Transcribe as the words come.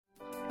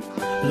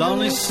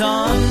lonely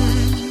sun,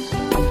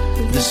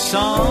 the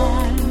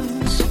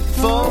songs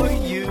for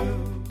you.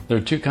 There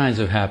are two kinds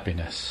of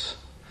happiness.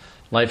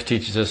 Life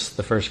teaches us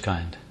the first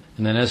kind,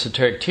 and then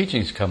esoteric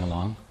teachings come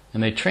along,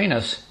 and they train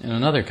us in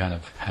another kind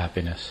of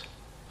happiness.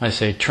 I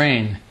say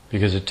train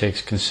because it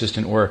takes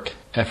consistent work,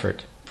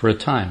 effort, for a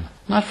time.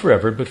 Not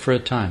forever, but for a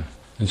time.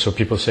 And so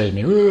people say to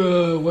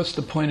me, what's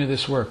the point of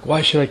this work?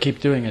 Why should I keep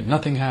doing it?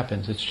 Nothing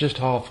happens. It's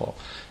just awful.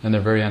 And they're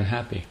very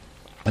unhappy.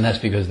 And that's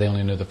because they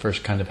only know the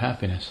first kind of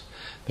happiness.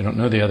 They don't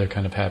know the other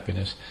kind of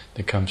happiness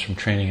that comes from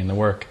training in the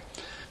work.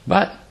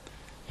 But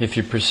if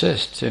you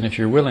persist and if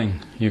you're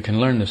willing, you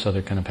can learn this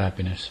other kind of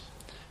happiness.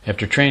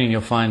 After training,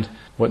 you'll find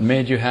what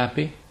made you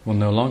happy will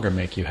no longer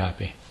make you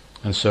happy.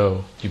 And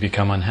so you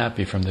become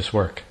unhappy from this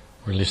work.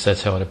 Or at least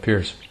that's how it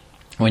appears.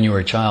 When you were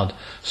a child,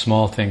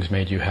 small things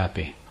made you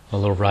happy. A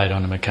little ride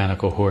on a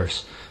mechanical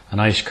horse, an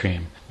ice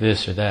cream,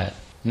 this or that.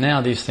 Now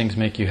these things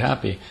make you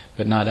happy,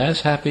 but not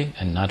as happy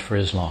and not for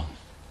as long.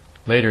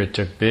 Later it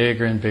took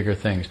bigger and bigger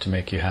things to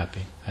make you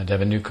happy. You had to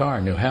have a new car,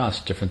 a new house,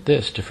 different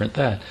this, different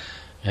that.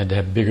 You had to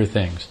have bigger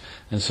things.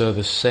 And so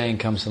this saying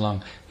comes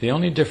along, the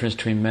only difference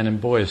between men and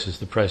boys is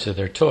the price of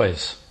their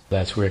toys.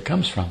 That's where it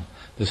comes from.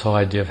 This whole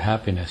idea of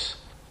happiness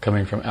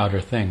coming from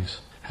outer things.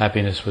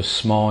 Happiness was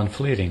small and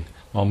fleeting,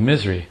 while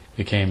misery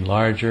became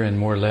larger and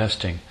more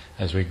lasting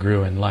as we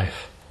grew in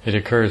life. It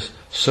occurs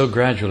so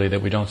gradually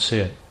that we don't see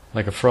it.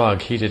 Like a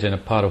frog heated in a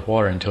pot of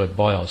water until it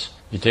boils.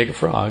 You take a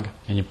frog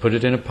and you put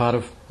it in a pot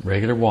of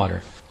regular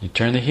water. You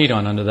turn the heat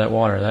on under that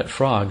water. That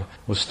frog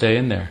will stay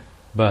in there.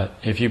 But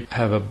if you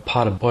have a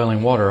pot of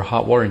boiling water or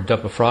hot water and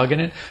dump a frog in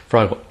it, the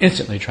frog will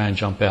instantly try and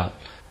jump out.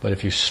 But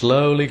if you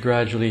slowly,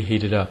 gradually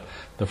heat it up,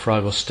 the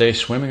frog will stay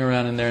swimming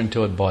around in there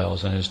until it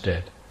boils and is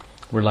dead.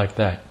 We're like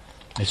that.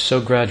 It's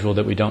so gradual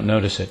that we don't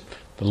notice it.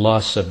 The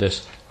loss of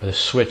this, or the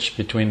switch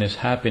between this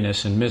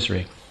happiness and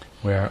misery,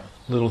 where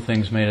little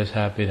things made us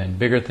happy, then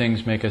bigger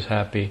things make us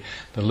happy.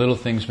 The little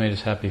things made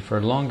us happy for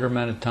a longer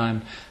amount of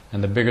time,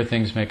 and the bigger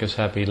things make us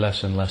happy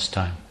less and less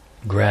time.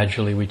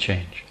 Gradually we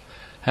change.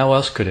 How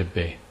else could it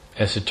be?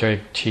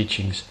 Esoteric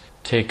teachings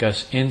take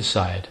us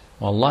inside,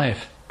 while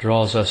life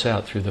draws us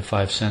out through the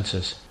five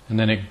senses, and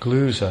then it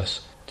glues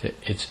us to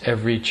its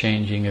every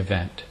changing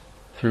event.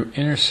 Through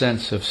inner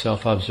sense of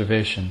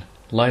self-observation,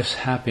 life's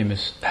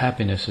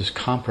happiness is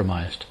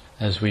compromised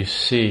as we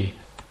see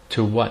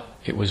to what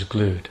it was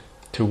glued.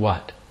 To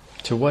what?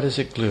 To what is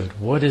it glued?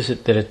 What is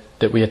it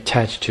that we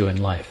attach to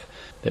in life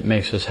that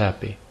makes us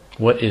happy?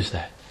 What is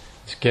that?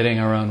 It's getting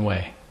our own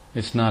way.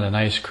 It's not an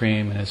ice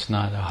cream, and it's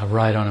not a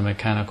ride on a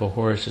mechanical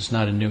horse. It's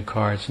not a new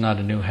car. It's not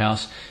a new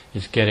house.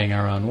 It's getting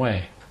our own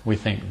way. We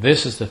think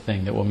this is the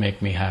thing that will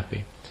make me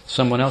happy.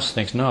 Someone else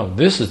thinks, no,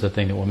 this is the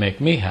thing that will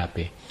make me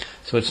happy.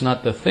 So it's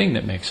not the thing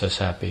that makes us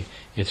happy.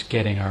 It's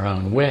getting our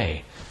own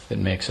way that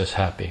makes us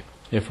happy.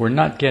 If we're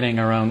not getting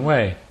our own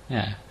way,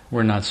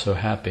 we're not so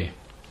happy.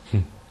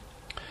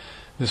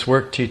 This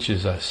work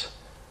teaches us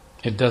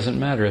it doesn't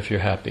matter if you're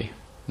happy.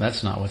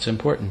 That's not what's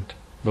important.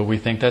 But we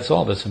think that's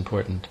all that's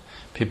important.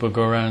 People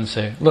go around and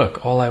say,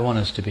 look, all I want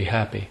is to be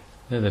happy.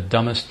 They're the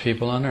dumbest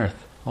people on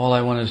earth. All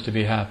I want is to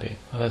be happy.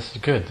 Well, that's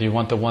good. You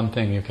want the one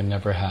thing you can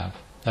never have.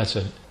 That's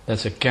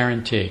a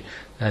guarantee.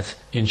 That's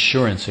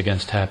insurance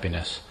against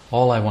happiness.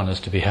 All I want is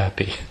to be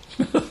happy.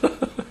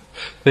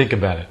 Think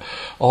about it.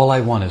 All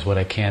I want is what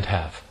I can't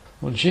have.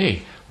 Well,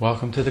 gee,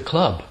 welcome to the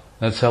club.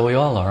 That's how we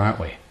all are, aren't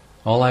we?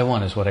 All I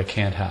want is what I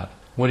can't have.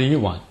 What do you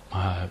want?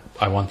 I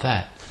want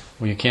that.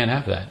 Well, you can't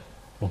have that.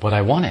 Well, but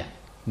I want it.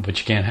 But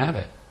you can't have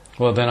it.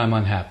 Well, then I'm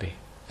unhappy.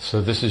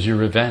 So this is your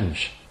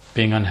revenge.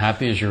 Being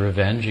unhappy is your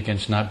revenge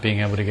against not being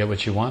able to get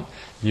what you want.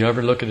 You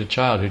ever look at a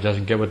child who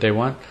doesn't get what they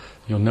want?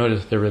 You'll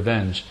notice their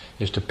revenge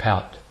is to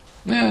pout.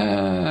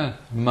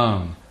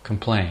 Moan,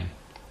 complain,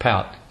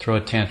 pout, throw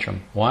a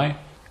tantrum. Why?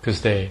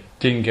 Because they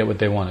didn't get what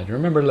they wanted.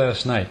 Remember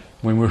last night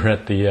when we were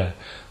at that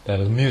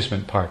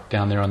amusement park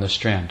down there on the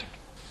Strand?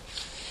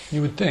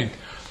 You would think,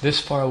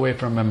 this far away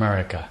from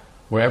America,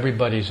 where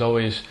everybody's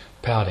always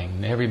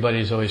pouting,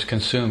 everybody's always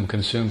consume.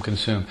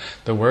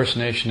 The worst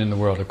nation in the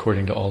world,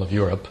 according to all of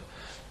Europe.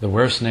 The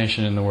worst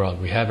nation in the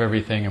world. We have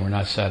everything and we're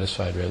not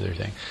satisfied with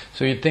everything.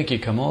 So you'd think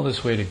you'd come all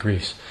this way to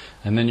Greece,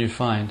 and then you'd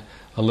find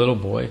a little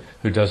boy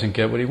who doesn't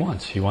get what he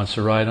wants. He wants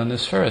to ride on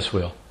this Ferris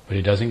wheel, but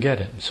he doesn't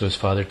get it. So his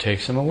father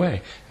takes him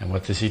away. And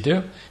what does he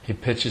do? He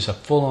pitches a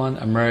full-on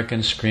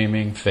American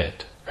screaming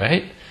fit,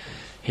 right?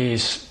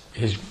 His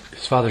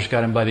father's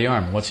got him by the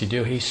arm. What's he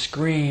do? He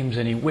screams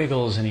and he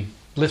wiggles and he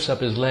lifts up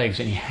his legs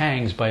and he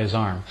hangs by his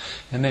arm.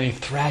 And then he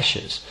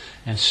thrashes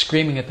and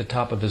screaming at the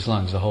top of his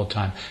lungs the whole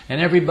time.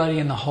 And everybody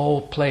in the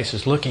whole place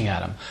is looking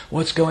at him.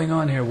 What's going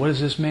on here? What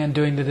is this man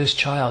doing to this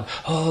child?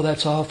 Oh,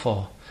 that's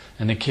awful.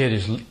 And the kid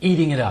is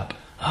eating it up.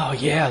 Oh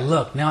yeah,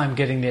 look, now I'm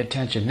getting the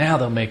attention. Now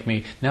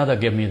they'll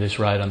give me this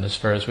ride on this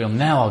Ferris wheel.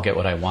 Now I'll get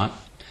what I want.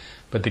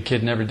 But the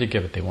kid never did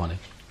get what they wanted.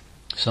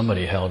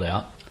 Somebody held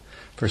out.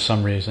 For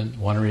some reason,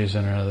 one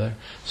reason or another,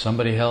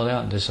 somebody held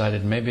out and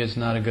decided maybe it's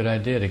not a good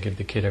idea to give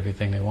the kid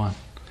everything they want.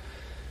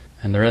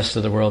 And the rest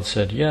of the world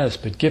said, yes,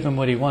 but give him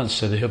what he wants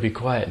so that he'll be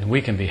quiet and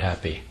we can be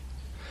happy.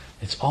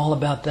 It's all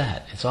about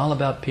that. It's all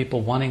about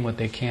people wanting what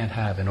they can't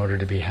have in order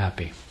to be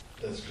happy.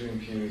 That scream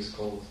here is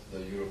called the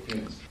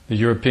European scream. The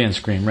European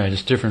scream, right.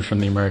 It's different from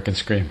the American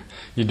scream.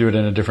 You do it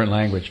in a different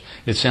language.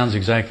 It sounds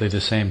exactly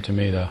the same to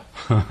me, though.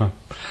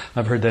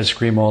 I've heard that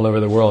scream all over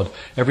the world.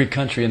 Every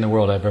country in the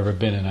world I've ever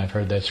been in, I've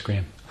heard that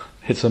scream.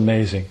 It's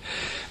amazing.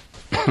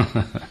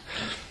 The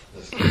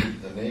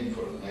name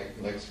for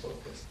the next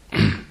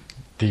podcast.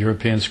 The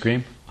European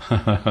scream?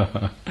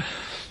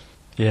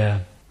 Yeah.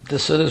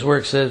 So this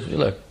work says,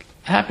 look,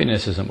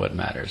 happiness isn't what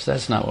matters.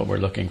 That's not what we're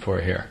looking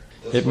for here.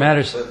 It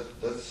matters.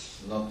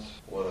 That's not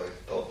what I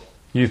thought.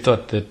 You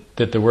thought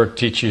that the work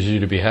teaches you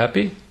to be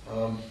happy?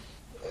 I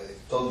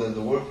thought that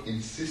the work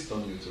insists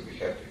on you to be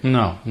happy.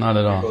 No, not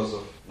at all. Because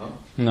of, no?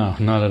 No,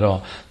 not at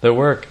all. The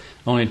work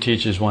only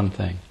teaches one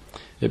thing.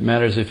 It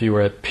matters if you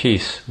are at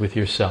peace with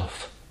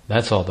yourself.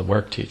 That's all the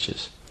work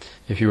teaches.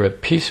 If you are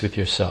at peace with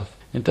yourself,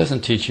 it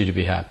doesn't teach you to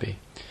be happy.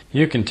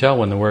 You can tell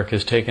when the work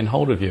has taken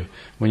hold of you,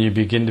 when you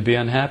begin to be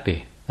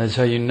unhappy. That's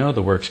how you know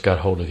the work's got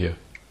hold of you.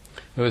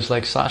 It was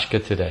like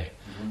Sashka today.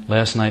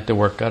 Last night the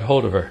work got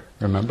hold of her.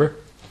 Remember?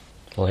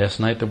 Last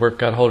night the work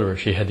got hold of her.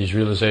 She had these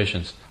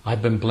realizations.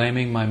 I've been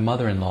blaming my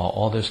mother-in-law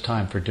all this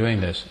time for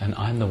doing this, and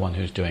I'm the one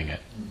who's doing it.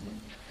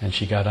 And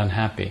she got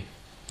unhappy.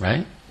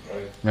 Right?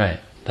 Right.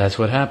 That's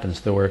what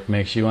happens. The work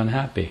makes you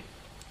unhappy.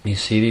 You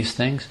see these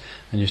things,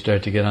 and you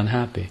start to get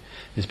unhappy.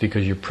 It's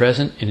because your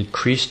present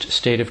increased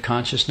state of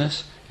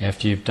consciousness,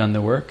 after you've done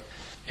the work,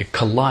 it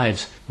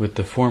collides with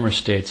the former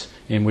states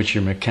in which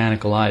your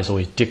mechanical eyes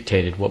always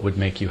dictated what would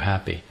make you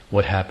happy,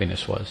 what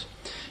happiness was.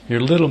 Your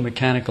little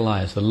mechanical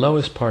eyes, the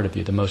lowest part of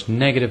you, the most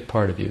negative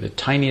part of you, the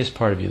tiniest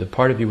part of you, the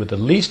part of you with the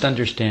least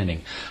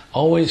understanding,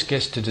 always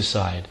gets to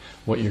decide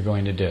what you're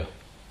going to do.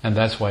 And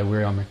that's why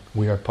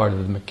we are part of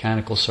the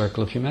mechanical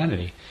circle of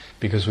humanity,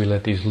 because we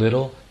let these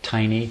little,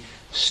 tiny,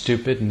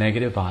 stupid,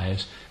 negative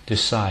eyes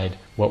decide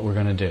what we're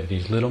going to do.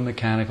 These little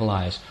mechanical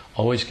eyes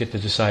always get to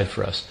decide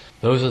for us.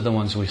 Those are the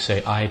ones we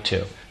say I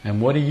to.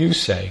 And what do you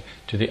say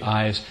to the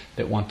eyes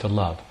that want to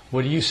love?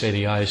 What do you say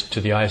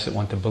to the eyes that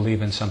want to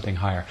believe in something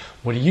higher?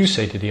 What do you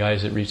say to the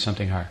eyes that reach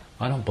something higher?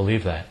 I don't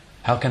believe that.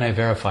 How can I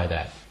verify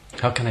that?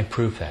 How can I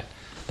prove that?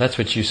 That's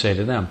what you say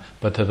to them.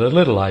 But to the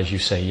little eyes you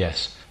say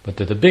yes. But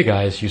to the big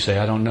eyes you say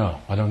I don't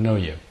know. I don't know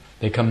you.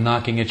 They come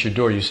knocking at your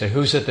door. You say,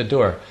 who's at the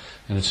door?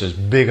 And it says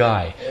big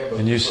eye. Yeah,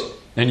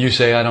 and you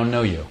say I don't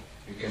know you.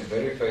 You can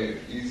verify it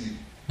easy.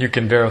 You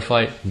can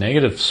verify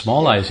negative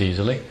small eyes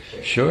easily.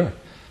 Sure.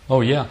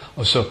 Oh yeah.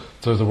 Oh, so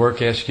the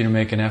work asks you to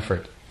make an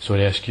effort. So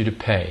it asks you to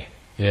pay.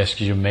 It asks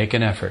you to make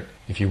an effort.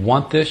 If you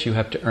want this, you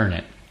have to earn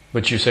it.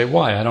 But you say,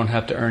 why? I don't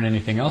have to earn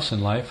anything else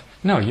in life.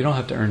 No, you don't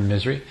have to earn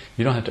misery.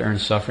 You don't have to earn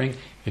suffering.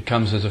 It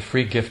comes as a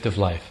free gift of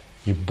life.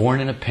 You're born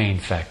in a pain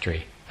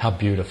factory. How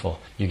beautiful.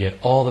 You get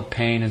all the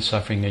pain and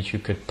suffering that you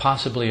could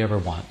possibly ever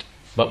want.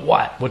 But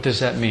what? What does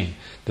that mean?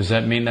 Does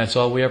that mean that's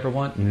all we ever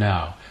want?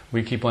 No.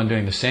 We keep on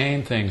doing the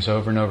same things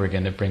over and over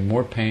again that bring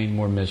more pain,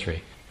 more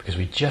misery. Because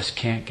we just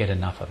can't get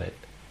enough of it.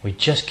 We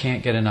just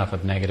can't get enough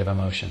of negative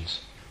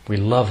emotions. We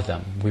love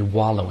them. We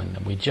wallow in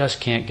them. We just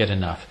can't get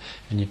enough.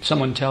 And if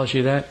someone tells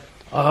you that,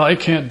 oh, I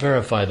can't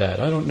verify that.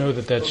 I don't know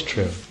that that's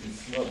true.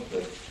 It's not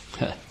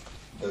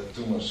that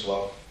too much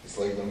love. It's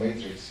like the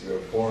Matrix. You're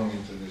born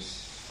into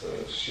this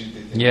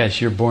shit-eating...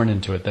 Yes, you're born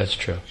into it. That's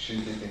true.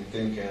 Shit-eating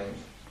thing,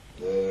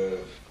 and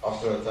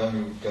after a time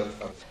you get...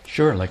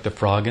 Sure, like the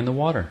frog in the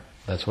water.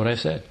 That's what I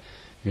said.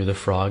 You're the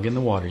frog in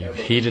the water. You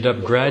heat it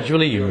up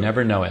gradually, you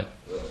never know it.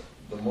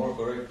 The more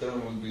correct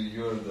term would be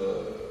you're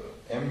the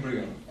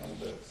embryon, and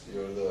that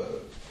you're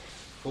the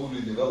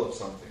fully developed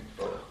something.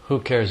 Who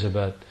cares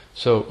about...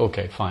 So,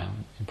 okay,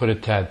 fine. You put a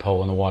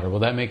tadpole in the water. Will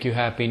that make you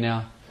happy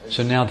now?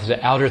 So now there's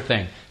the outer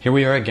thing. Here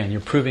we are again.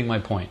 You're proving my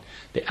point.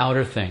 The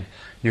outer thing.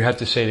 You have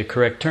to say the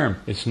correct term.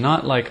 It's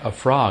not like a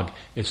frog.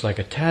 It's like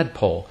a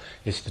tadpole.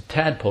 It's the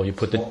tadpole. You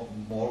put the...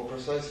 More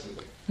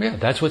precisely. Yeah,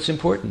 that's what's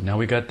important. Now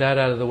we got that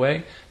out of the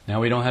way. Now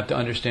we don't have to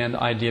understand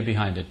the idea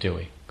behind it, do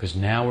we? Because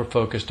now we're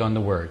focused on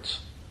the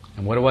words.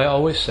 And what do I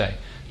always say?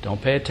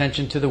 Don't pay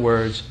attention to the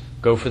words.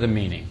 Go for the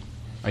meaning.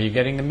 Are you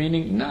getting the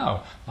meaning?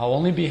 No. I'll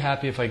only be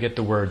happy if I get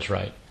the words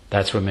right.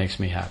 That's what makes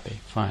me happy.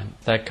 Fine.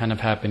 That kind of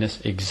happiness,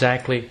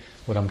 exactly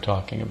what I'm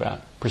talking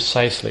about.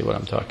 Precisely what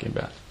I'm talking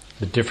about.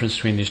 The difference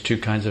between these two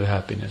kinds of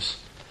happiness.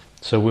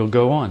 So we'll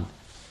go on.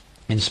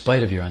 In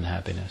spite of your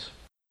unhappiness.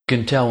 You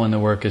can tell when the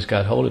work has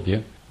got hold of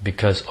you,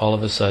 because all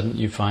of a sudden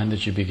you find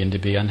that you begin to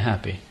be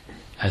unhappy,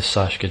 as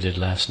Sashka did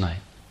last night.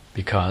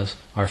 Because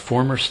our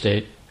former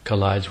state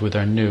collides with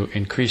our new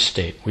increased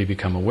state. We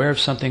become aware of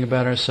something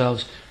about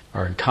ourselves,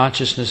 our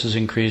consciousness is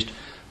increased,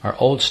 our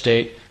old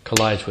state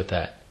collides with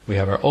that. We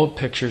have our old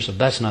pictures of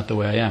that's not the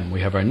way I am.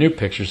 We have our new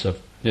pictures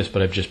of yes,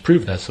 but I've just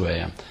proved that's the way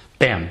I am.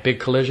 Bam, big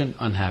collision,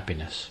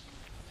 unhappiness.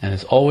 And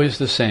it's always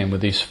the same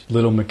with these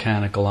little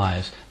mechanical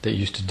eyes that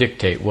used to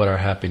dictate what our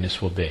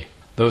happiness will be.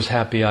 Those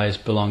happy eyes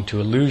belong to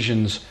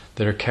illusions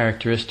that are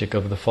characteristic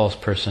of the false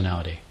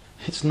personality.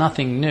 It's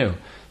nothing new.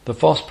 The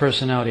false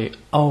personality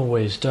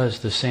always does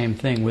the same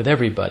thing with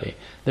everybody.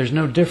 There's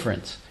no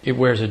difference. It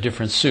wears a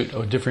different suit,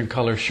 or different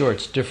color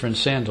shorts, different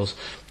sandals,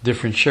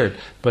 different shirt,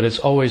 but it's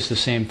always the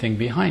same thing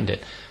behind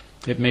it.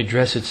 It may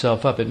dress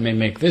itself up, it may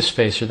make this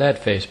face or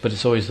that face, but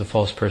it's always the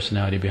false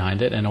personality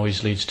behind it and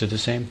always leads to the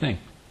same thing.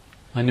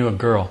 I knew a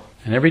girl,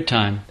 and every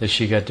time that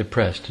she got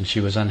depressed and she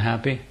was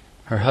unhappy,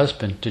 her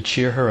husband, to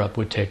cheer her up,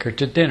 would take her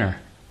to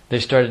dinner. They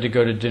started to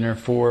go to dinner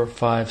 4,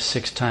 5,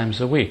 6 times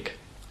a week.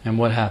 And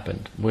what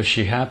happened? Was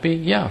she happy?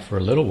 Yeah, for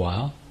a little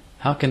while.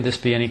 How can this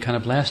be any kind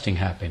of lasting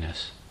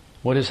happiness?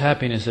 What is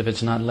happiness if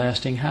it's not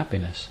lasting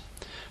happiness?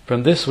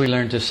 From this we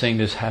learn to sing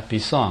this happy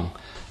song.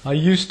 I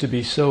used to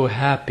be so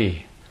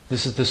happy.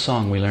 This is the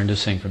song we learned to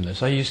sing from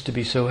this. I used to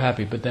be so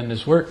happy, but then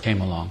this work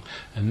came along,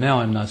 and now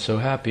I'm not so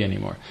happy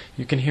anymore.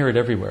 You can hear it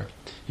everywhere.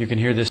 You can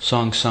hear this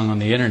song sung on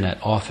the internet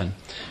often.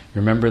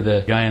 Remember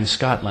the guy in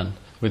Scotland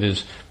with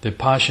his, the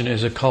Passion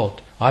is a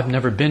cult. I've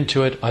never been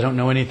to it, I don't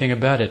know anything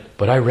about it,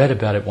 but I read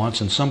about it once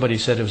and somebody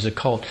said it was a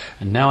cult,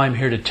 and now I'm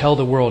here to tell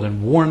the world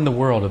and warn the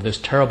world of this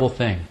terrible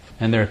thing.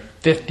 And there are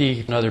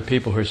 50 other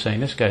people who are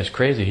saying, this guy's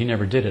crazy, he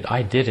never did it,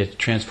 I did it,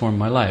 transformed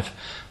my life.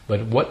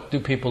 But what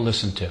do people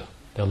listen to?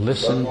 They'll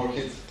listen,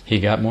 he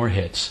got more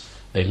hits.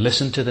 They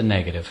listen to the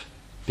negative,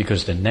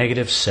 because the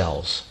negative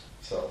sells,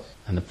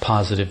 and the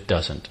positive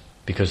doesn't,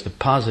 because the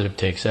positive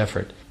takes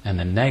effort, and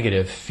the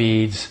negative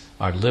feeds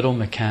our little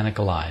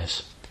mechanical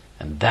eyes.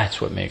 And that's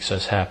what makes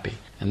us happy.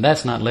 And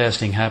that's not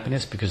lasting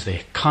happiness, because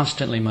they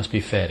constantly must be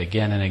fed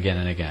again and again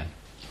and again.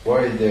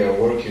 Why they are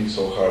working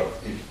so hard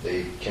if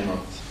they cannot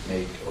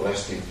make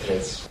lasting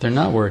threads? They're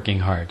not working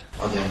hard.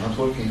 Oh, they're not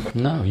working hard?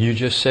 No, you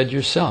just said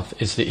yourself,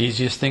 it's the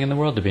easiest thing in the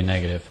world to be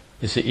negative.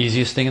 It's the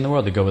easiest thing in the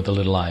world to go with the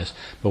little eyes.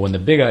 But when the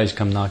big eyes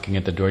come knocking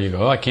at the door, you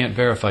go, oh, I can't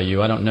verify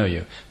you, I don't know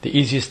you. The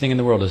easiest thing in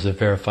the world is to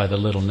verify the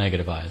little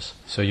negative eyes.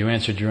 So you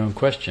answered your own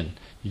question.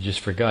 You just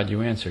forgot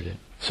you answered it.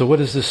 So what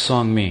does this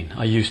song mean?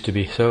 I used to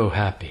be so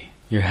happy.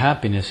 Your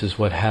happiness is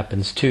what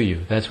happens to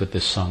you. That's what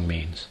this song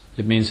means.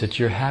 It means that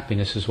your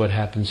happiness is what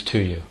happens to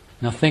you.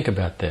 Now think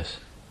about this.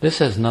 This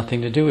has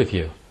nothing to do with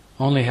you.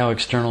 Only how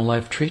external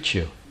life treats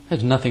you. It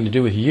has nothing to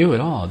do with you at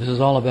all. This is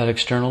all about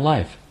external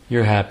life.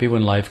 You're happy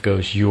when life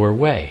goes your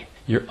way.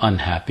 You're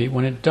unhappy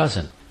when it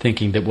doesn't,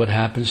 thinking that what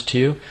happens to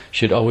you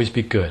should always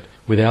be good,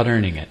 without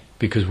earning it,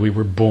 because we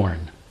were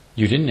born.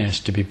 You didn't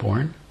ask to be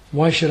born.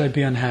 Why should I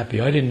be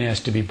unhappy? I didn't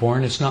ask to be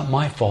born. It's not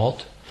my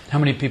fault. How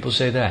many people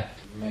say that?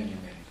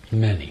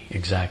 Many,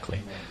 exactly.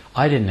 Many.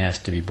 I didn't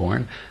ask to be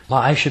born.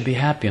 I should be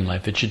happy in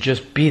life. It should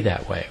just be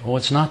that way. Well,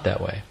 it's not that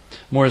way.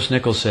 Maurice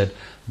Nichols said,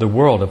 the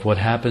world of what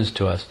happens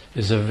to us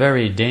is a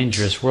very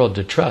dangerous world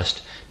to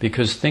trust,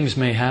 because things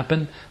may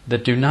happen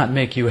that do not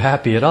make you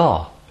happy at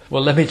all.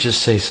 Well, let me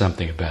just say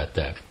something about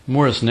that.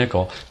 Maurice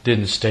Nichols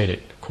didn't state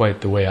it quite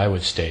the way I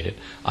would state it.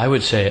 I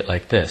would say it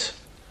like this.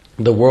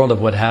 The world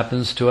of what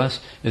happens to us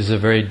is a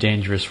very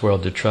dangerous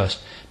world to trust,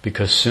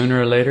 because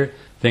sooner or later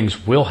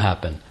things will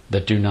happen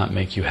that do not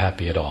make you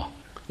happy at all.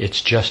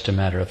 It's just a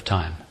matter of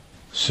time.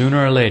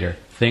 Sooner or later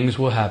things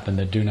will happen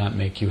that do not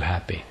make you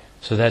happy.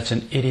 So that's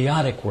an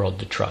idiotic world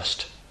to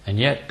trust. And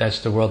yet that's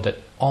the world that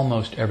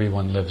almost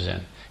everyone lives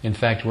in. In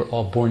fact, we're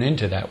all born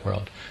into that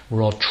world.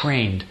 We're all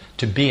trained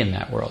to be in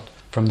that world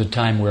from the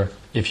time we're,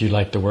 if you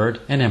like the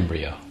word, an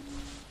embryo.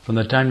 From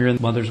the time you're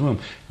in mother's womb,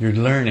 you're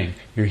learning,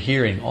 you're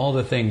hearing all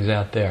the things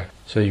out there.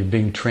 So you're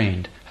being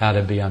trained how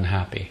to be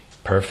unhappy.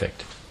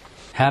 Perfect.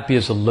 Happy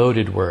is a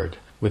loaded word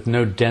with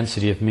no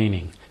density of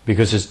meaning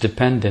because it's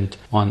dependent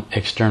on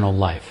external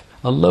life.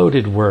 A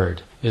loaded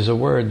word is a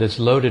word that's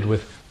loaded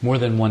with more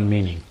than one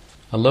meaning.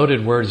 A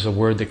loaded word is a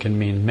word that can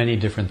mean many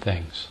different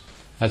things.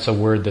 That's a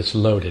word that's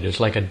loaded. It's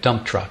like a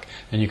dump truck,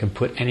 and you can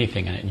put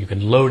anything in it. You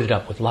can load it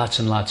up with lots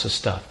and lots of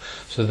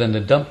stuff. So then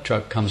the dump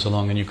truck comes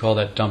along, and you call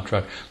that dump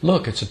truck,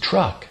 look, it's a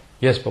truck.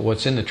 Yes, but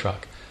what's in the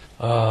truck?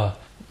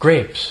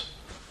 Grapes.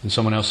 And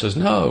someone else says,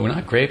 no,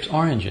 not grapes,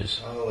 oranges.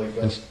 Oh, like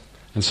that.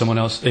 And someone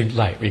else,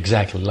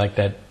 exactly like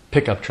that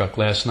pickup truck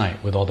last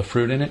night with all the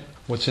fruit in it.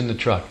 What's in the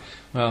truck?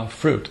 Well,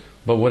 fruit.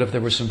 But what if there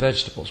were some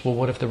vegetables? Well,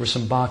 what if there were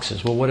some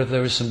boxes? Well, what if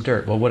there was some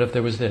dirt? Well, what if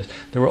there was this?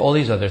 There were all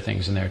these other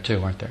things in there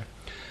too, weren't there?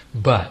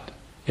 But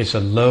it's a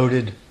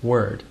loaded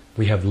word.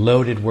 We have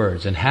loaded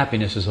words, and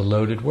happiness is a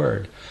loaded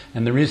word.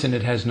 And the reason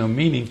it has no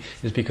meaning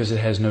is because it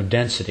has no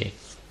density.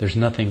 There's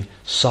nothing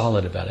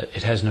solid about it.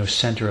 It has no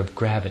center of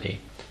gravity.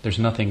 There's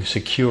nothing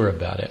secure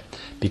about it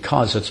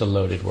because it's a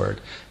loaded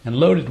word. And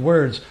loaded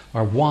words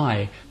are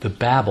why the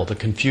babble, the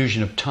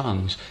confusion of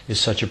tongues is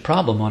such a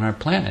problem on our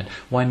planet.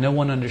 Why no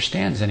one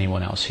understands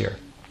anyone else here.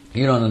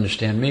 You don't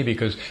understand me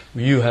because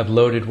you have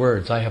loaded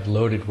words. I have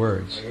loaded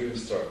words.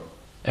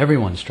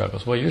 Everyone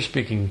struggles. Well, you're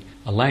speaking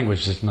a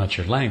language that's not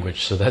your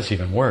language, so that's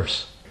even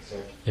worse.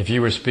 Exactly. If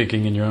you were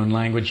speaking in your own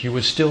language, you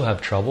would still have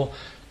trouble.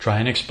 Try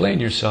and explain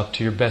yourself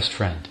to your best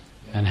friend.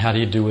 And how do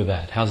you do with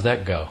that? How's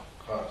that go?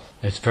 Hard.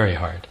 It's very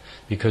hard,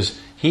 because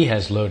he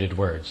has loaded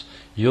words.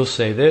 You'll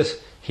say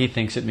this, he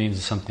thinks it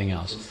means something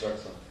else.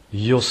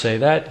 You'll say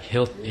that,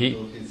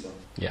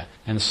 Yeah.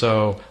 And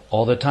so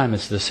all the time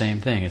it's the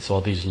same thing. It's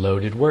all these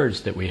loaded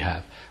words that we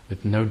have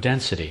with no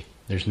density.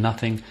 There's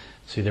nothing.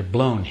 See, they're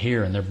blown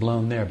here and they're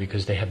blown there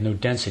because they have no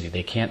density.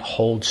 They can't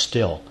hold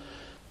still.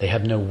 They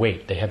have no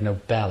weight. They have no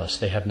ballast.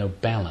 They have no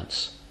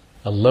balance.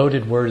 A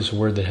loaded word is a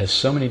word that has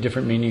so many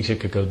different meanings it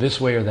could go this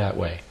way or that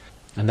way.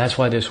 And that's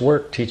why this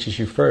work teaches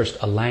you first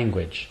a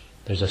language.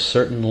 There's a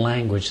certain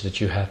language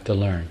that you have to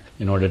learn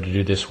in order to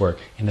do this work.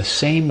 In the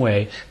same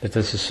way that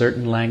there's a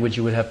certain language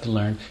you would have to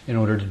learn in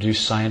order to do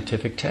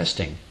scientific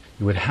testing.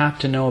 You would have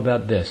to know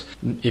about this.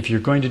 If you're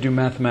going to do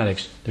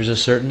mathematics, there's a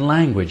certain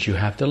language you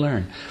have to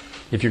learn.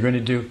 If you're going to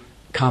do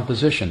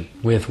composition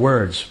with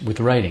words, with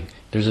writing,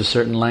 there's a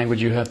certain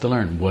language you have to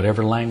learn.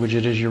 Whatever language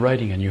it is you're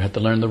writing in, you have to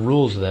learn the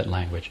rules of that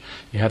language.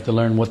 You have to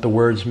learn what the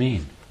words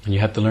mean. And you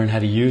have to learn how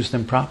to use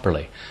them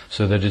properly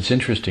so that it's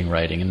interesting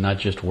writing and not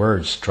just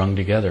words strung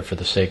together for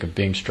the sake of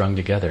being strung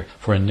together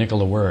for a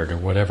nickel a word or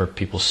whatever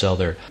people sell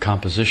their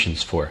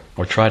compositions for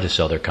or try to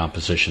sell their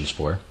compositions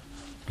for.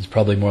 It's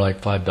probably more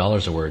like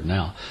 $5 a word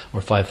now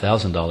or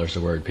 $5,000 a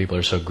word. People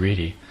are so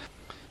greedy.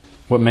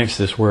 What makes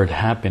this word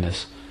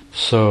happiness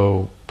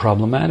so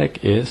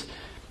problematic is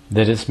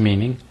that its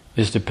meaning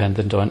is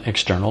dependent on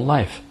external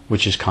life,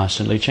 which is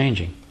constantly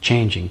changing,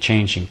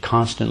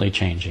 constantly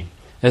changing.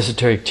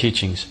 Esoteric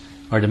teachings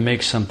are to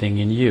make something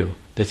in you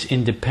that's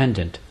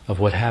independent of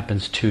what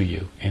happens to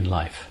you in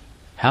life.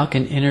 How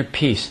can inner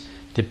peace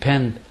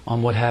depend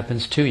on what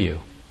happens to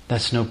you?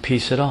 That's no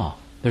peace at all.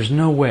 There's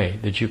no way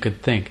that you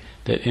could think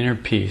that inner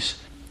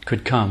peace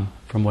could come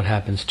from what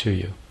happens to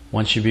you.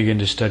 Once you begin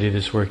to study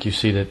this work, you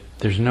see that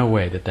there's no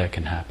way that that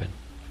can happen.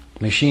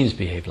 Machines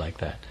behave like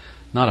that,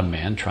 not a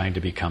man trying to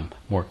become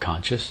more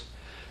conscious.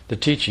 The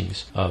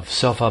teachings of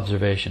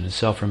self-observation and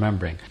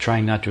self-remembering,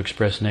 trying not to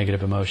express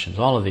negative emotions,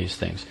 all of these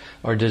things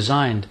are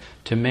designed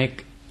to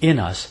make in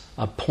us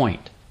a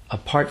point,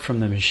 apart from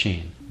the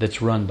machine, that's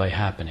run by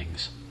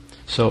happenings.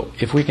 So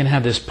if we can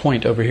have this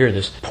point over here,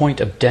 this point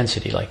of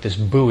density, like this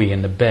buoy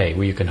in the bay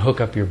where you can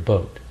hook up your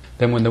boat,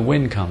 then when the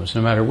wind comes,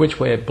 no matter which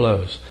way it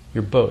blows,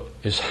 your boat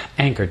is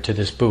anchored to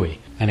this buoy,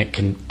 and it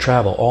can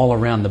travel all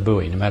around the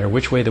buoy, no matter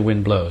which way the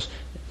wind blows.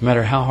 No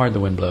matter how hard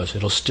the wind blows,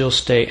 it'll still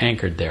stay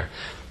anchored there.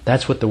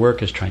 That's what the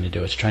work is trying to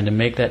do. It's trying to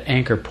make that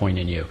anchor point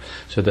in you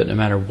so that no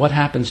matter what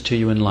happens to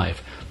you in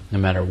life, no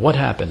matter what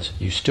happens,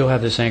 you still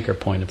have this anchor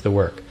point of the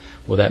work.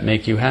 Will that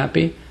make you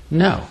happy?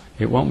 No,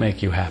 it won't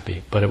make you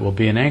happy, but it will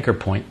be an anchor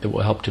point that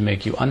will help to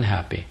make you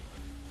unhappy.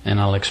 And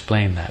I'll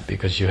explain that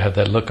because you have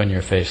that look on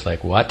your face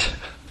like, what?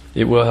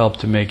 It will help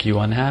to make you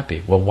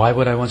unhappy. Well, why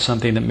would I want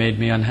something that made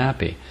me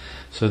unhappy?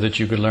 So that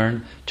you could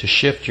learn to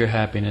shift your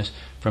happiness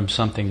from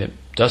something that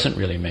doesn't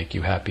really make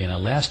you happy in a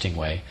lasting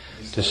way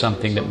to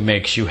something that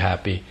makes you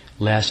happy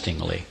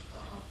lastingly.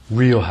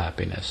 Real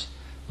happiness,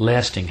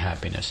 lasting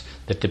happiness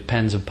that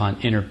depends upon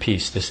inner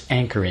peace, this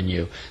anchor in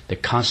you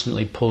that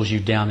constantly pulls you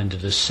down into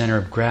the center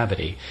of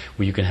gravity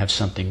where you can have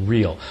something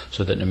real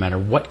so that no matter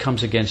what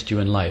comes against you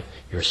in life,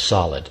 you're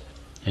solid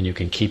and you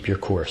can keep your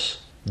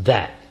course.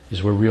 That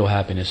is where real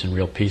happiness and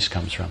real peace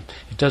comes from.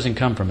 It doesn't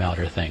come from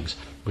outer things,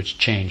 which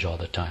change all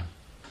the time.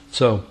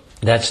 So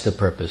that's the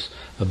purpose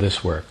of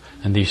this work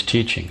and these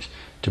teachings,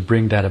 to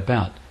bring that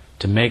about,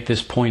 to make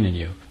this point in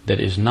you that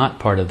is not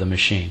part of the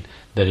machine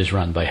that is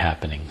run by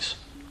happenings.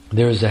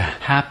 There is a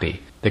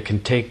happy that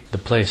can take the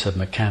place of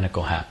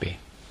mechanical happy.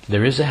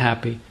 There is a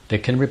happy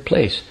that can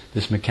replace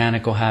this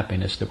mechanical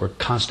happiness that we're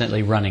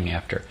constantly running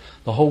after.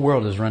 The whole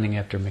world is running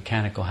after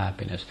mechanical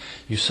happiness.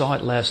 You saw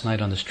it last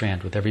night on the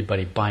Strand with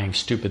everybody buying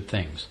stupid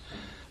things.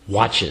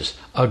 Watches,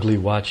 ugly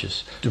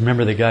watches. Do you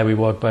remember the guy we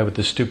walked by with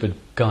the stupid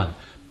gun?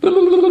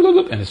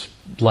 And his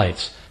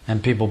lights.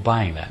 And people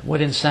buying that.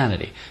 What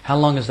insanity. How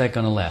long is that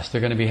going to last?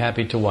 They're going to be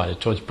happy till what?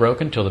 Till it's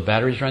broken? Till the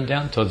batteries run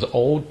down? Till it's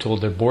old? Till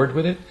they're bored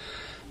with it?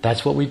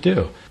 That's what we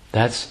do.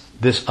 That's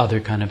this other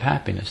kind of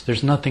happiness.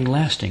 There's nothing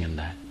lasting in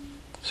that.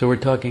 So we're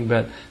talking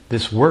about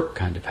this work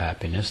kind of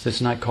happiness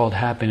that's not called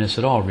happiness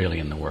at all really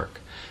in the work.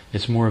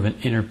 It's more of an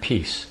inner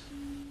peace.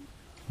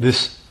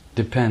 This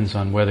depends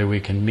on whether we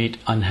can meet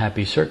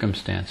unhappy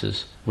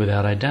circumstances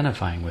without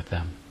identifying with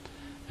them.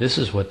 This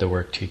is what the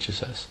work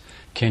teaches us.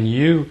 Can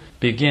you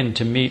begin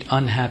to meet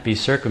unhappy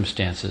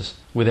circumstances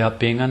without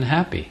being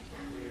unhappy?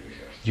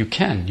 You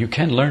can. You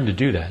can learn to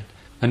do that.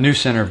 A new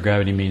center of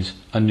gravity means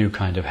a new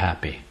kind of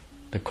happy.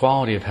 The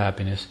quality of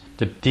happiness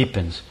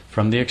deepens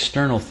from the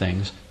external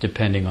things,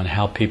 depending on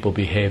how people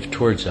behave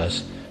towards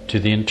us, to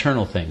the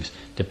internal things,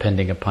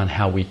 depending upon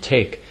how we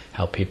take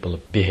how people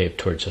behave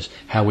towards us.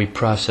 How we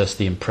process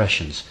the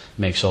impressions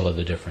makes all of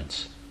the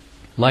difference.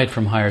 Light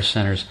from higher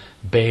centers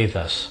bathe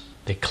us.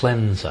 They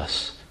cleanse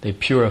us. They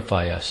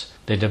purify us.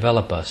 They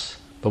develop us.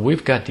 But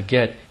we've got to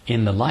get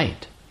in the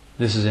light.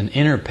 This is an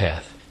inner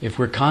path. If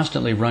we're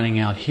constantly running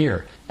out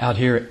here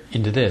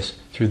into this,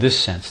 through this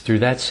sense, through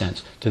that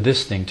sense, to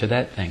this thing, to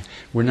that thing,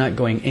 we're not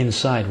going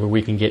inside where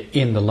we can get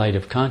in the light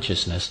of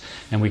consciousness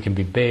and we can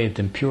be bathed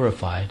and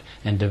purified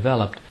and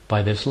developed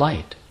by this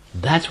light.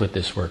 That's what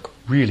this work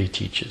really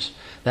teaches.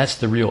 That's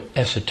the real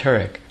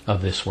esoteric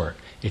of this work.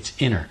 It's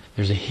inner.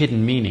 There's a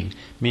hidden meaning,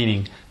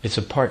 meaning it's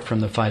apart from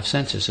the five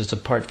senses. It's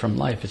apart from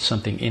life. It's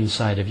something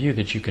inside of you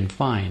that you can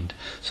find,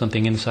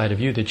 something inside of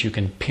you that you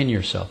can pin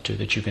yourself to,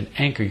 that you can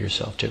anchor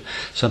yourself to,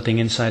 something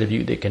inside of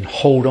you that can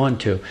hold on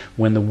to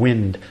when the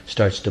wind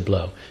starts to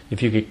blow.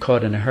 If you get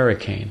caught in a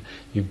hurricane,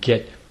 you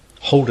get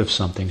hold of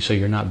something so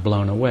you're not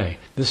blown away.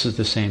 This is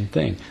the same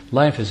thing.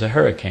 Life is a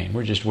hurricane.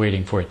 We're just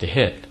waiting for it to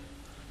hit.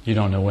 You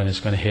don't know when it's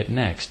going to hit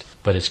next,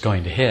 but it's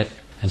going to hit.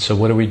 And so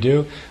what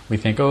do? We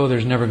think, oh,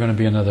 there's never going to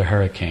be another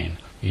hurricane.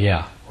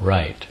 Yeah,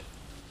 right.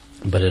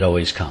 But it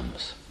always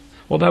comes.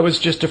 Well, that was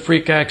just a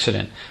freak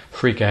accident.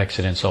 Freak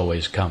accidents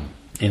always come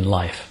in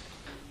life.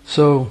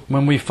 So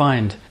when we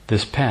find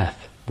this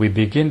path, we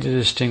begin to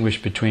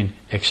distinguish between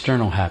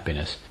external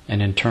happiness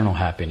and internal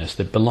happiness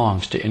that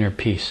belongs to inner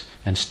peace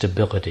and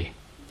stability.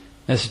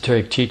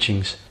 Esoteric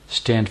teachings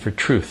stand for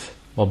truth,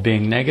 while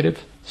being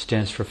negative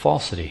stands for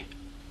falsity.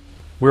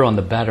 We're on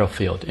the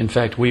battlefield. In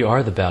fact, we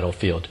are the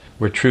battlefield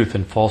where truth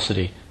and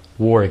falsity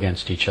war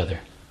against each other.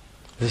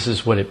 This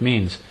is what it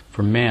means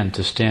for man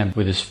to stand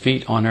with his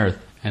feet on earth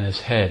and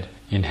his head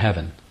in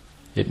heaven.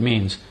 It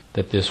means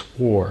that this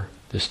war,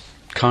 this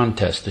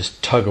contest, this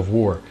tug of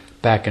war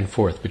back and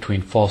forth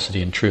between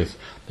falsity and truth,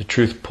 the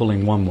truth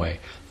pulling one way,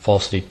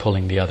 falsity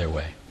pulling the other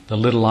way, the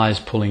little eyes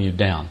pulling you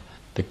down,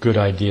 the good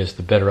ideas,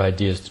 the better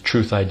ideas, the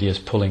truth ideas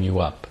pulling you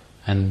up,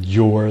 and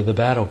you're the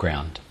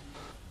battleground.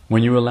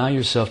 When you allow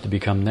yourself to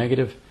become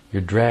negative,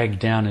 you're dragged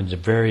down into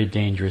very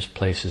dangerous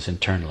places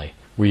internally,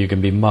 where you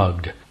can be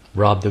mugged,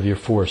 robbed of your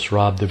force,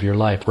 robbed of your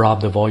life,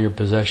 robbed of all your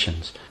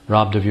possessions,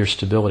 robbed of your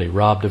stability,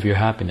 robbed of your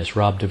happiness,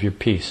 robbed of your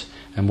peace.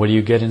 And what do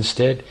you get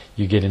instead?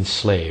 You get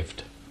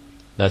enslaved.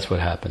 That's what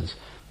happens.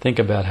 Think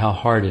about how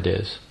hard it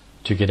is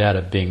to get out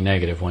of being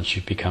negative once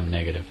you become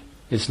negative.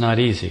 It's not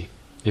easy.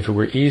 If it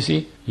were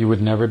easy, you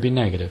would never be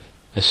negative.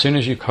 As soon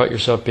as you caught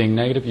yourself being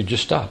negative, you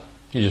just stop.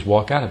 You just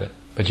walk out of it.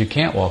 But you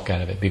can't walk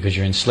out of it because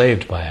you're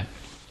enslaved by it.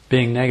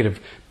 Being negative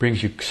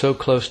brings you so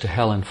close to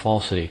hell and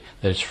falsity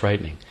that it's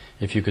frightening.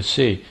 If you could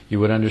see,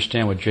 you would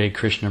understand what J.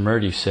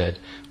 Krishnamurti said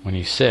when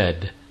he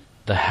said,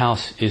 the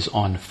house is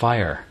on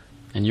fire.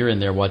 And you're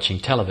in there watching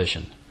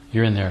television.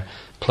 You're in there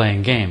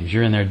playing games.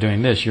 You're in there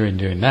doing this. You're in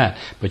doing that.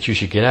 But you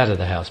should get out of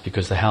the house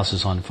because the house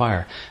is on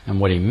fire. And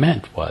what he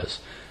meant was,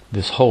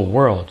 this whole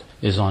world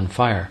is on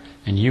fire.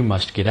 And you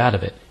must get out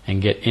of it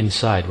and get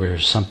inside where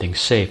there's something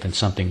safe and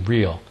something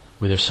real,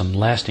 where there's some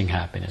lasting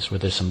happiness, where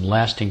there's some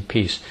lasting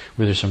peace,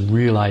 where there's some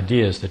real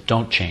ideas that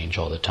don't change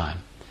all the time,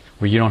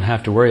 where you don't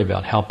have to worry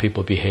about how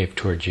people behave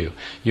towards you.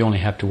 You only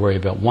have to worry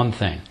about one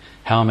thing.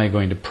 How am I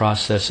going to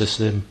process this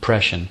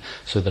impression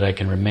so that I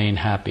can remain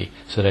happy,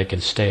 so that I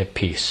can stay at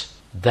peace?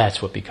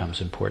 That's what becomes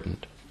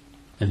important.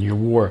 And your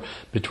war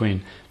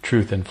between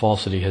truth and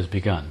falsity has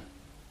begun.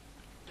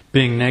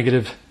 Being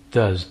negative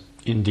does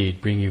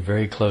indeed bring you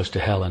very close to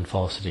hell and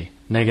falsity.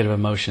 Negative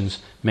emotions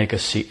make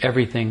us see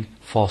everything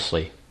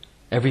falsely.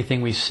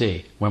 Everything we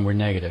see when we're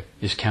negative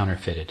is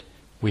counterfeited.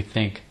 We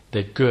think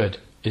that good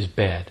is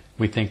bad.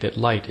 We think that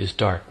light is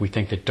dark. We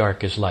think that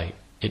dark is light.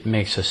 It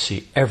makes us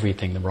see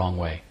everything the wrong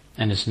way.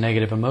 And it's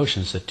negative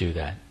emotions that do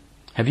that.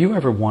 Have you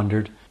ever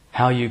wondered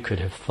how you could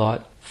have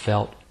thought,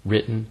 felt,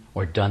 written,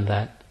 or done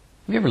that?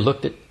 Have you ever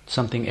looked at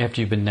something after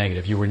you've been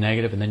negative? You were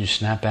negative and then you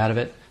snap out of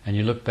it and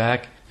you look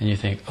back and you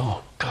think,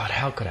 oh God,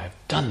 how could I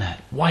have done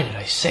that? Why did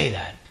I say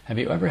that? Have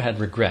you ever had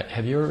regret?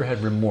 Have you ever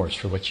had remorse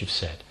for what you've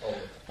said?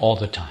 All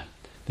the time.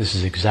 This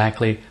is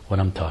exactly what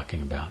I'm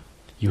talking about.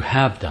 You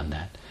have done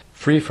that.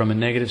 Free from a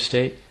negative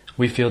state,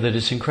 we feel that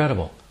it's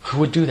incredible. Who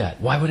would do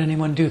that? Why would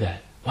anyone do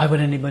that? Why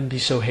would anyone be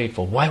so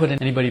hateful? Why would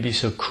anybody be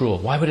so cruel?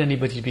 Why would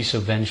anybody be so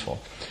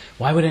vengeful?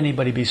 Why would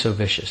anybody be so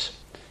vicious?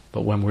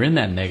 But when we're in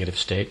that negative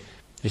state,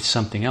 it's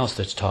something else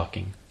that's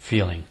talking,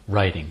 feeling,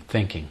 writing,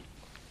 thinking.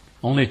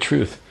 Only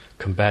truth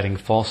combating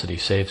falsity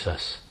saves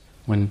us.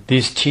 When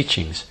these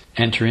teachings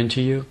enter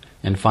into you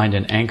and find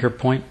an anchor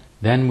point,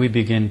 then we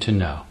begin to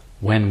know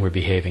when we're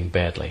behaving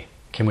badly.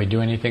 Can we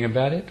do anything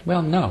about it?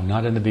 Well, no,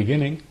 not in the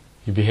beginning.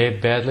 You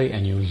behave badly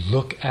and you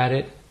look at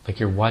it like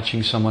you're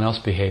watching someone else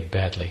behave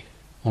badly.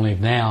 Only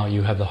now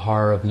you have the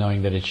horror of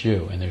knowing that it's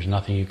you and there's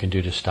nothing you can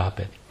do to stop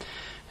it.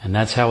 And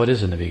that's how it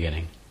is in the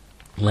beginning.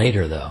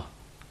 Later, though,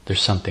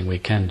 there's something we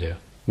can do.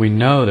 We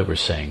know that we're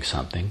saying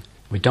something.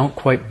 We don't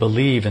quite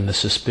believe in the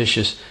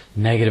suspicious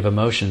negative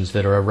emotions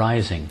that are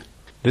arising.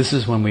 This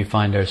is when we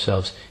find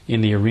ourselves in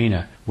the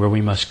arena where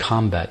we must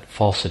combat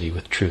falsity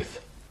with truth.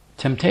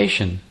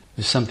 Temptation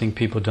is something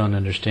people don't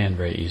understand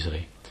very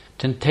easily.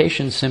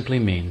 Temptation simply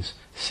means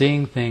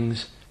seeing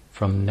things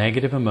from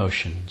negative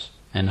emotions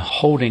and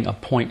holding a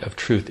point of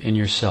truth in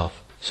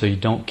yourself so you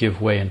don't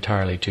give way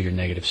entirely to your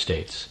negative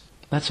states.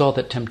 That's all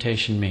that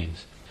temptation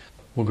means.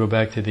 We'll go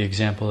back to the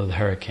example of the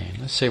hurricane.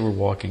 Let's say we're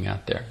walking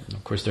out there.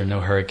 Of course, there are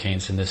no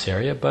hurricanes in this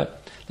area,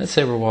 but let's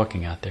say we're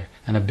walking out there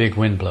and a big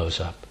wind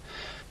blows up.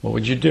 What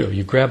would you do?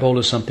 You grab hold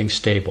of something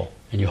stable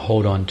and you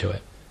hold on to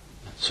it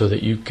so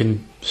that you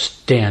can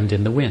stand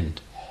in the wind.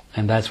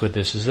 And that's what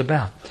this is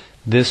about.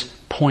 This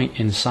point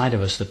inside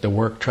of us that the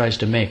work tries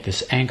to make,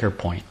 this anchor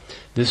point,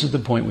 this is the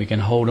point we can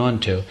hold on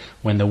to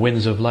when the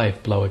winds of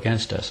life blow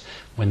against us,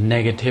 when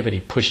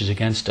negativity pushes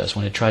against us,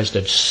 when it tries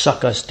to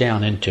suck us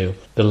down into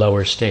the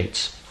lower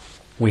states.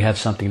 We have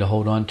something to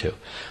hold on to.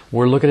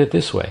 Or look at it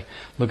this way.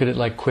 Look at it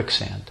like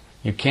quicksand.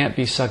 You can't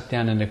be sucked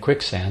down into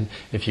quicksand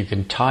if you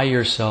can tie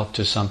yourself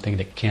to something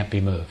that can't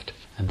be moved.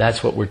 And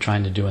that's what we're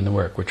trying to do in the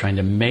work. We're trying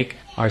to make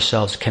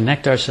ourselves,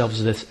 connect ourselves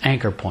to this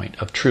anchor point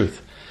of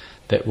truth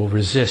that will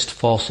resist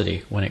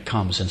falsity when it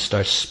comes and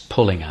starts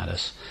pulling at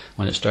us,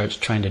 when it starts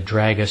trying to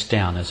drag us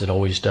down, as it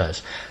always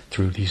does,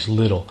 through these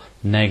little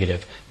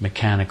negative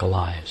mechanical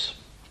lives.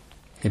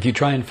 If you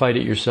try and fight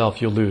it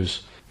yourself, you'll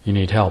lose. You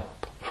need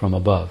help from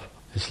above.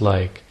 It's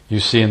like you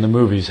see in the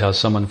movies how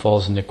someone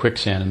falls into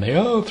quicksand and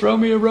they, throw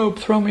me a rope,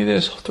 throw me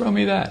this, throw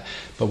me that.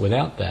 But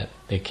without that,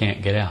 they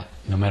can't get out.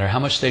 No matter how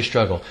much they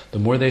struggle, the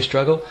more they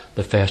struggle,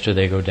 the faster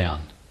they go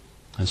down.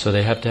 And so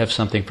they have to have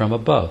something from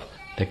above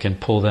that can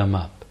pull them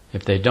up.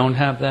 If they don't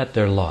have that,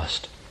 they're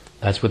lost.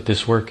 That's what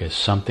this work is,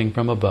 something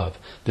from above.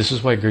 This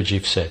is why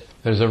Gurdjieff said,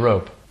 there's a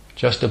rope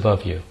just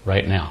above you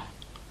right now.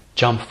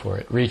 Jump for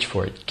it, reach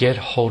for it, get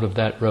hold of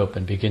that rope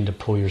and begin to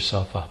pull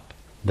yourself up.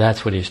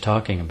 That's what he's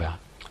talking about.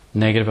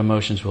 Negative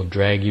emotions will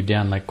drag you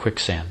down like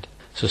quicksand.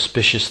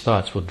 Suspicious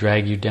thoughts will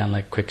drag you down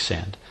like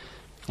quicksand.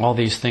 All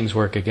these things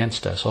work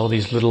against us. All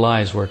these little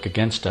eyes work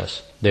against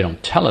us. They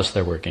don't tell us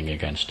they're working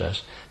against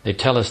us. They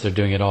tell us they're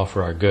doing it all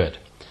for our good.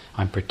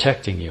 I'm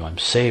protecting you. I'm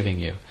saving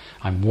you.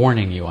 I'm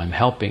warning you. I'm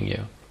helping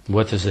you.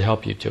 What does it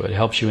help you to? It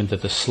helps you into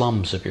the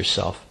slums of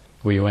yourself,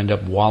 where you end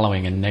up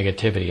wallowing in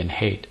negativity and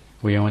hate,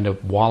 where you end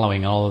up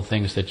wallowing in all the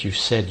things that you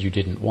said you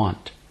didn't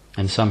want,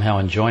 and somehow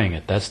enjoying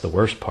it. That's the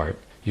worst part.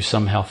 You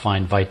somehow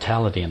find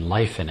vitality and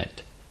life in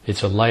it.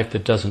 It's a life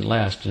that doesn't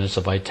last, and it's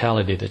a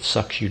vitality that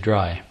sucks you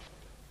dry.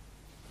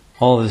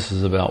 All this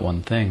is about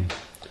one thing,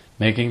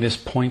 making this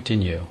point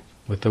in you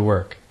with the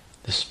work,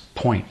 this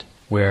point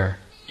where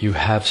you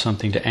have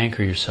something to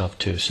anchor yourself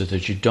to so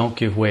that you don't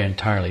give way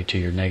entirely to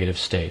your negative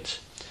states.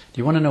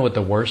 Do you want to know what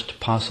the worst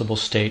possible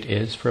state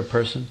is for a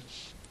person?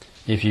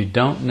 If you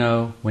don't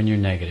know when you're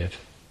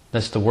negative,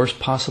 that's the worst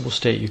possible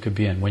state you could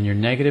be in, when you're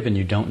negative and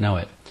you don't know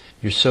it.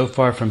 You're so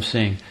far from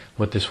seeing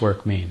what this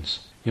work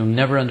means. You'll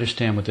never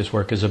understand what this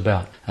work is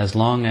about as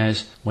long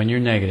as, when you're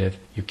negative,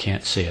 you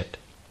can't see it.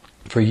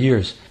 For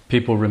years,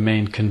 people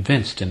remain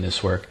convinced in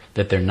this work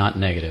that they're not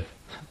negative.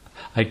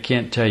 I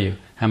can't tell you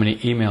how many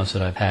emails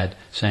that I've had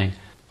saying,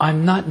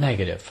 I'm not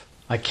negative.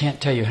 I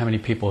can't tell you how many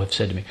people have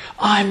said to me,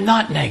 I'm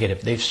not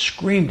negative. They've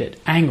screamed it,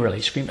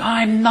 angrily screamed,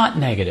 I'm not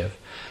negative.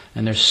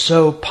 And they're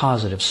so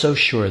positive, so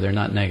sure they're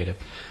not negative.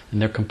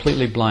 And they're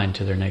completely blind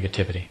to their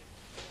negativity.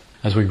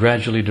 As we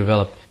gradually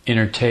develop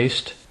inner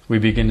taste, we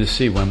begin to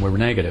see when we're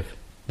negative.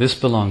 This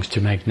belongs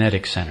to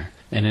magnetic center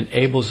and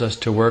enables us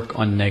to work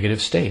on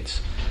negative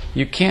states.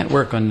 You can't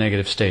work on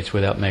negative states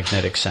without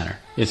magnetic center.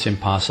 It's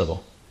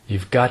impossible.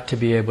 You've got to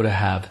be able to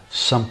have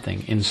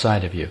something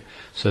inside of you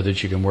so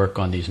that you can work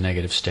on these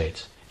negative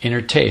states.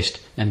 Inner taste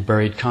and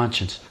buried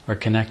conscience are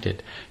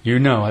connected. You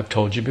know, I've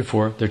told you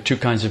before, there are two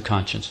kinds of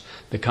conscience.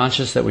 The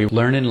conscience that we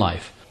learn in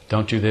life,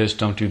 don't do this,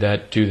 don't do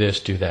that, do this,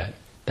 do that.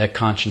 That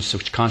conscience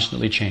which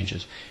constantly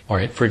changes. All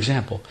right, for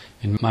example,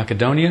 in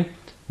Macedonia,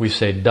 we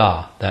say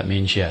da, that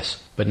means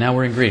yes. But now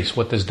we're in Greece,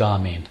 what does da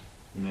mean?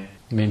 Ne.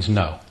 It means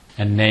no.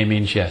 And ne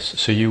means yes.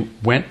 So you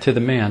went to the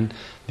man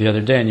the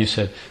other day and you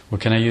said, well,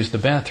 can I use the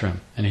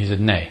bathroom? And he said,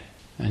 nay.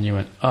 And you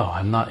went, oh,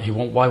 I'm not,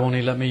 why won't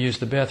he let me use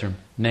the bathroom?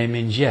 Ne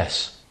means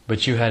yes.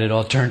 But you had it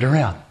all turned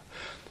around.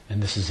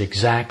 And this is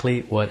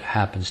exactly what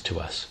happens to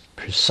us.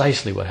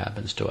 Precisely what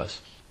happens to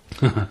us.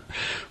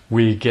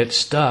 We get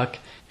stuck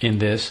in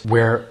this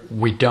where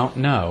we don't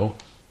know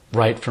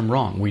right from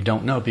wrong. We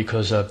don't know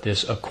because of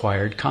this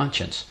acquired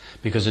conscience,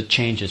 because it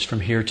changes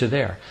from here to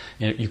there.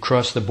 You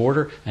cross the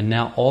border and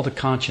now all the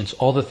conscience,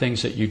 all the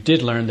things that you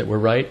did learn that were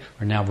right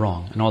are now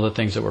wrong, and all the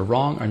things that were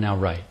wrong are now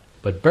right.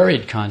 But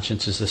buried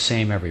conscience is the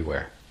same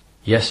everywhere.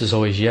 Yes is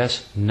always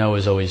yes, no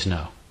is always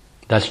no.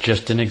 That's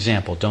just an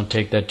example. Don't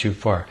take that too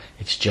far.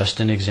 It's just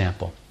an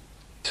example.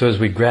 So as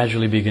we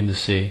gradually begin to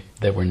see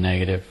that we're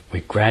negative, we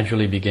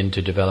gradually begin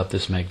to develop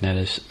this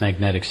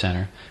magnetic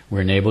center,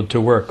 we're enabled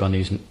to work on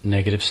these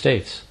negative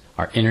states.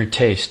 Our inner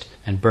taste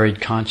and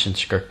buried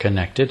conscience are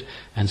connected,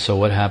 and so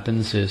what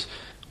happens is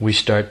we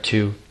start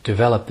to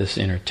develop this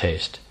inner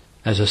taste.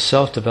 As a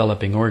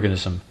self-developing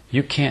organism,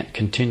 you can't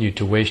continue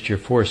to waste your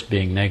force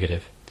being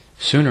negative.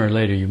 Sooner or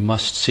later you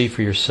must see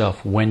for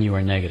yourself when you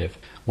are negative,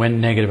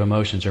 when negative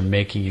emotions are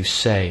making you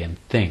say and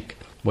think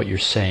what you're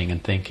saying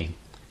and thinking.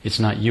 It's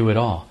not you at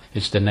all.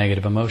 It's the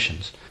negative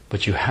emotions.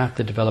 But you have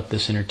to develop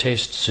this inner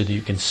taste so that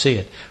you can see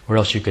it, or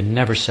else you can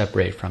never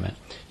separate from it.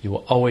 You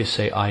will always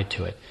say I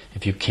to it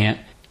if you can't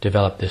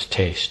develop this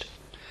taste.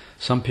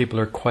 Some people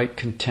are quite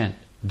content,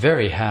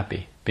 very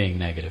happy being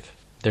negative.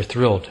 They're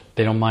thrilled.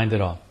 They don't mind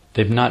at all.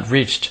 They've not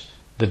reached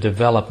the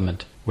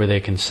development where they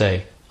can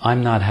say,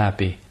 I'm not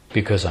happy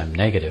because I'm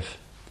negative.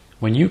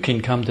 When you can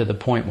come to the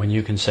point when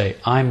you can say,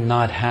 I'm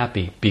not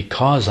happy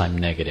because I'm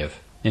negative,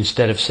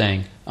 instead of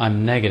saying,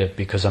 I'm negative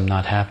because I'm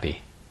not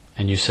happy,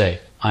 and you say,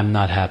 I'm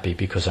not happy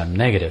because I'm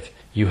negative,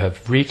 you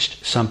have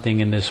reached something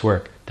in this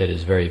work that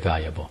is very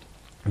valuable.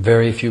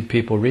 Very few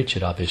people reach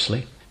it,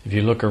 obviously. If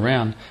you look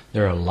around,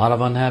 there are a lot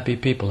of unhappy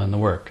people in the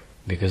work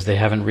because they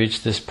haven't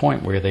reached this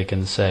point where they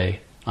can say,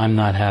 I'm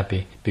not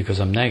happy because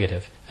I'm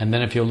negative. And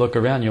then if you look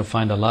around, you'll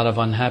find a lot of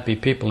unhappy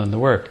people in the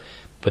work,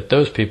 but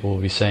those people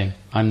will be saying,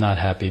 I'm not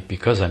happy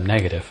because I'm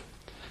negative.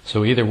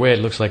 So either way, it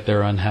looks like there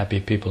are unhappy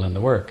people in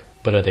the work.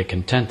 But are they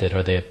contented?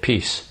 Are they at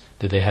peace?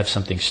 Do they have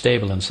something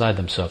stable inside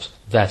themselves?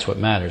 That's what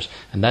matters.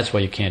 And that's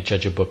why you can't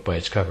judge a book by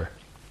its cover.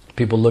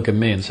 People look at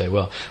me and say,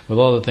 well, with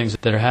all the things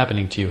that are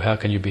happening to you, how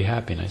can you be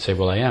happy? And I say,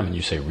 well, I am. And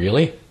you say,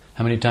 really?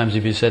 How many times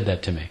have you said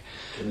that to me?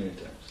 Too many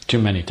times.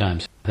 Too many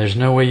times. There's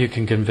no way you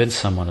can convince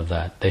someone of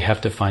that. They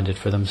have to find it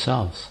for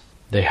themselves.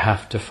 They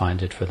have to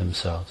find it for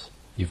themselves.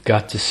 You've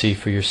got to see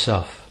for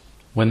yourself.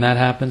 When that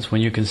happens,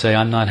 when you can say,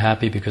 I'm not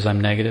happy because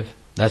I'm negative,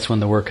 that's when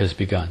the work has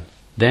begun.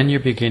 Then you're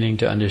beginning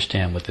to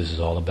understand what this is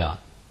all about.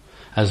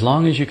 As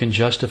long as you can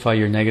justify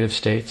your negative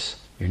states,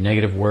 your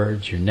negative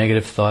words, your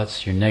negative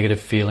thoughts, your negative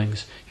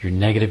feelings, your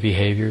negative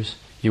behaviors,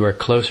 you are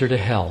closer to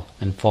hell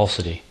and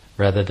falsity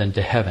rather than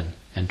to heaven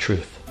and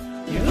truth.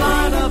 You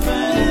light up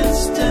an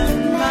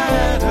instant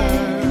matter,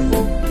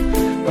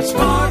 what's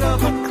part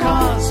of a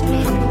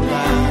cosmic